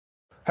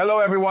Hello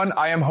everyone,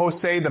 I am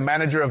Jose, the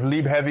manager of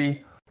Lieb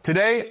Heavy.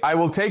 Today, I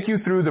will take you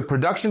through the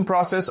production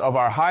process of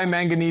our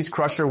high-manganese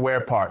crusher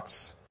wear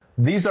parts.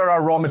 These are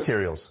our raw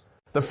materials.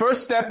 The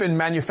first step in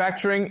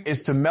manufacturing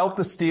is to melt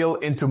the steel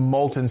into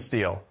molten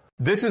steel.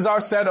 This is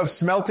our set of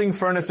smelting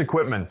furnace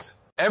equipment.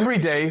 Every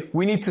day,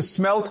 we need to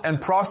smelt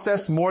and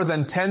process more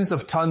than tens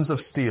of tons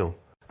of steel.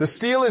 The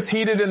steel is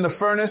heated in the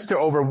furnace to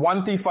over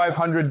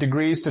 1500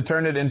 degrees to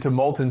turn it into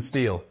molten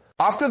steel.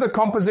 After the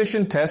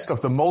composition test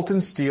of the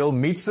molten steel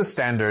meets the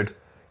standard,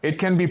 it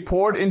can be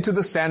poured into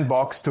the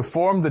sandbox to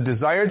form the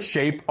desired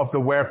shape of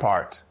the wear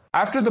part.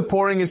 After the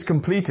pouring is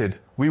completed,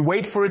 we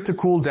wait for it to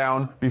cool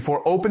down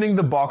before opening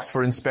the box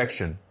for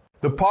inspection.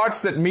 The parts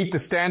that meet the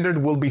standard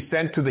will be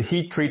sent to the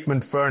heat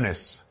treatment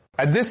furnace.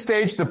 At this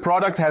stage, the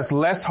product has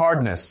less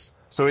hardness,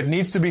 so it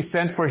needs to be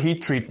sent for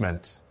heat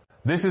treatment.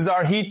 This is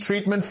our heat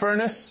treatment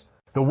furnace.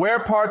 The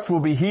wear parts will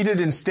be heated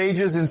in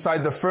stages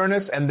inside the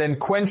furnace and then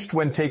quenched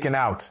when taken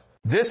out.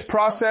 This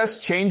process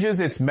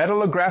changes its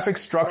metallographic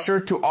structure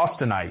to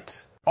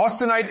austenite.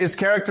 Austenite is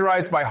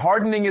characterized by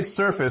hardening its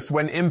surface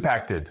when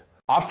impacted.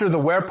 After the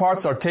wear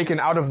parts are taken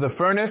out of the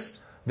furnace,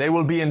 they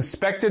will be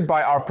inspected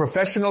by our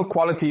professional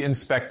quality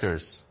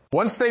inspectors.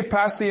 Once they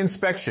pass the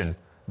inspection,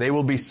 they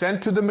will be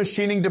sent to the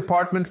machining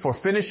department for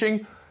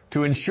finishing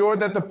to ensure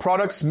that the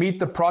products meet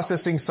the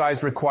processing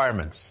size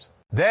requirements.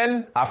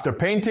 Then, after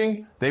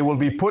painting, they will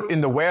be put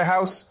in the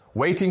warehouse,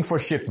 waiting for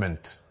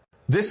shipment.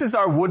 This is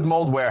our wood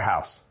mold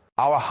warehouse.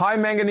 Our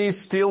high-manganese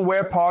steel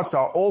wear parts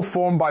are all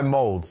formed by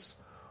molds.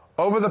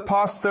 Over the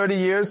past 30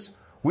 years,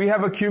 we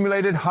have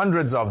accumulated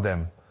hundreds of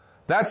them.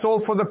 That's all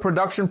for the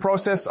production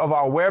process of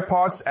our wear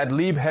parts at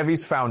Lieb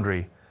Heavy's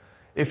foundry.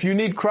 If you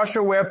need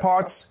crusher wear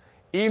parts,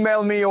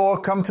 email me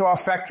or come to our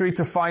factory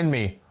to find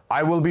me.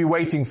 I will be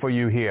waiting for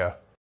you here.